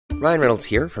Ryan Reynolds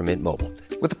here from Mint Mobile.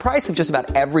 With the price of just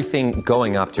about everything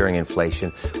going up during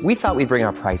inflation, we thought we'd bring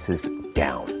our prices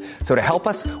down. So to help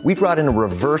us, we brought in a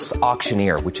reverse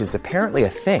auctioneer, which is apparently a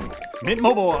thing. Mint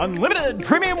Mobile Unlimited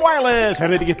Premium Wireless. How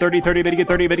to get 30, 30, bit to get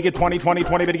 30, bit to get 20, 20,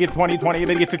 20, bit to get 20, 20,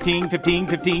 bit to get 15, 15,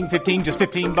 15, 15, just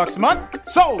 $15 a month?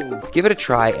 Sold! Give it a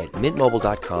try at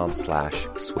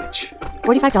mintmobile.com/switch.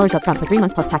 $45 up front for 3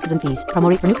 months plus taxes and fees. Promo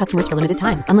rate for new customers for limited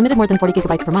time. Unlimited more than 40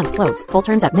 gigabytes per month. Slows full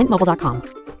terms at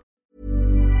mintmobile.com.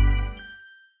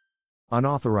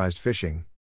 Unauthorized fishing.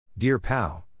 Dear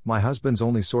PAO, my husband's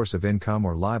only source of income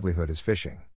or livelihood is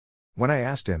fishing. When I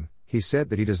asked him, he said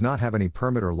that he does not have any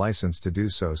permit or license to do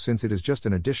so since it is just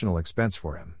an additional expense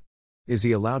for him. Is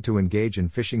he allowed to engage in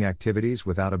fishing activities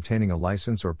without obtaining a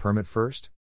license or permit first?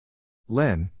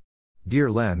 Len. Dear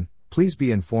Len, please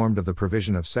be informed of the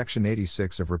provision of Section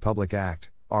 86 of Republic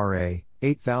Act, R.A.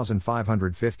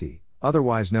 8550,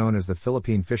 otherwise known as the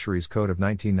Philippine Fisheries Code of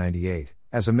 1998,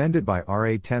 as amended by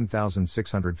R.A.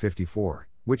 10654,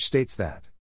 which states that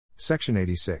Section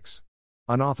 86.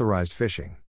 Unauthorized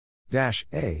fishing.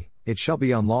 A. It shall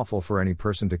be unlawful for any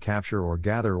person to capture or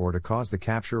gather or to cause the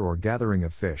capture or gathering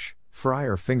of fish, fry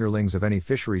or fingerlings of any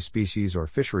fishery species or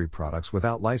fishery products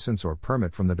without license or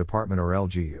permit from the Department or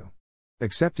LGU.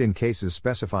 Except in cases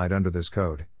specified under this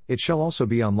code, it shall also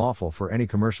be unlawful for any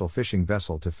commercial fishing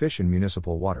vessel to fish in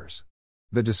municipal waters.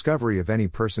 The discovery of any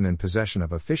person in possession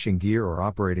of a fishing gear or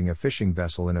operating a fishing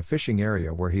vessel in a fishing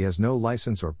area where he has no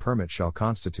license or permit shall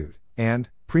constitute, and,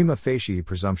 prima facie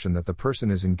presumption that the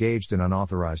person is engaged in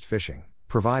unauthorized fishing,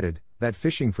 provided, that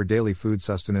fishing for daily food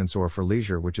sustenance or for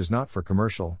leisure which is not for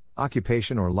commercial,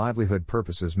 occupation or livelihood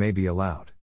purposes may be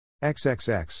allowed.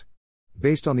 XXX.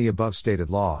 Based on the above stated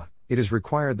law, it is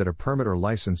required that a permit or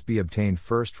license be obtained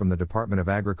first from the Department of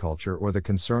Agriculture or the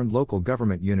concerned local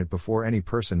government unit before any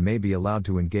person may be allowed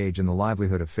to engage in the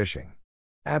livelihood of fishing.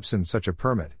 Absent such a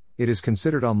permit, it is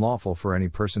considered unlawful for any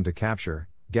person to capture,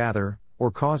 gather,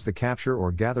 or cause the capture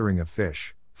or gathering of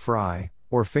fish, fry,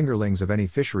 or fingerlings of any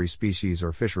fishery species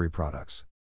or fishery products.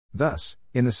 Thus,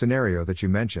 in the scenario that you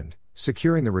mentioned,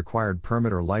 securing the required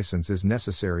permit or license is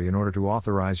necessary in order to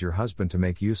authorize your husband to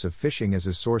make use of fishing as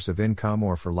his source of income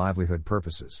or for livelihood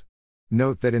purposes.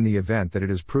 Note that in the event that it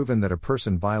is proven that a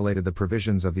person violated the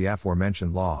provisions of the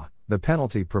aforementioned law, the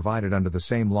penalty provided under the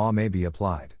same law may be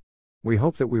applied. We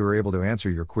hope that we were able to answer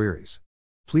your queries.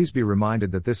 Please be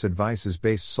reminded that this advice is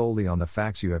based solely on the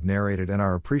facts you have narrated and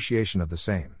our appreciation of the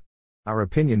same. Our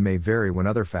opinion may vary when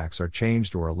other facts are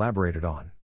changed or elaborated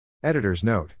on. Editor's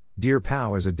note: Dear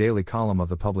PAO is a daily column of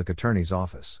the Public Attorney's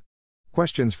Office.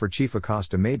 Questions for Chief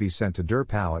Acosta may be sent to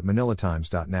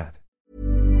dearpao@manilatimes.net.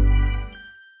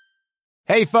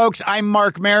 Hey folks, I'm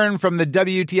Mark Maron from the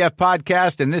WTF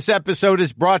Podcast, and this episode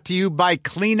is brought to you by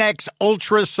Kleenex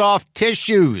Ultra Soft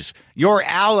Tissues, your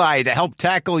ally to help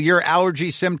tackle your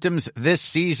allergy symptoms this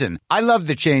season. I love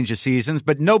the change of seasons,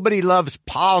 but nobody loves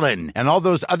pollen and all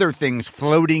those other things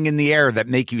floating in the air that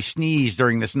make you sneeze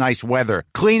during this nice weather.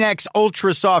 Kleenex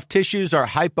Ultra Soft Tissues are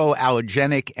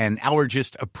hypoallergenic and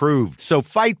allergist approved, so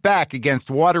fight back against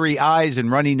watery eyes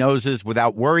and runny noses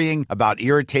without worrying about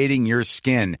irritating your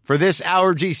skin. For this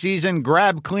allergy season,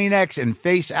 grab Kleenex and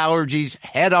face allergies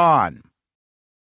head on.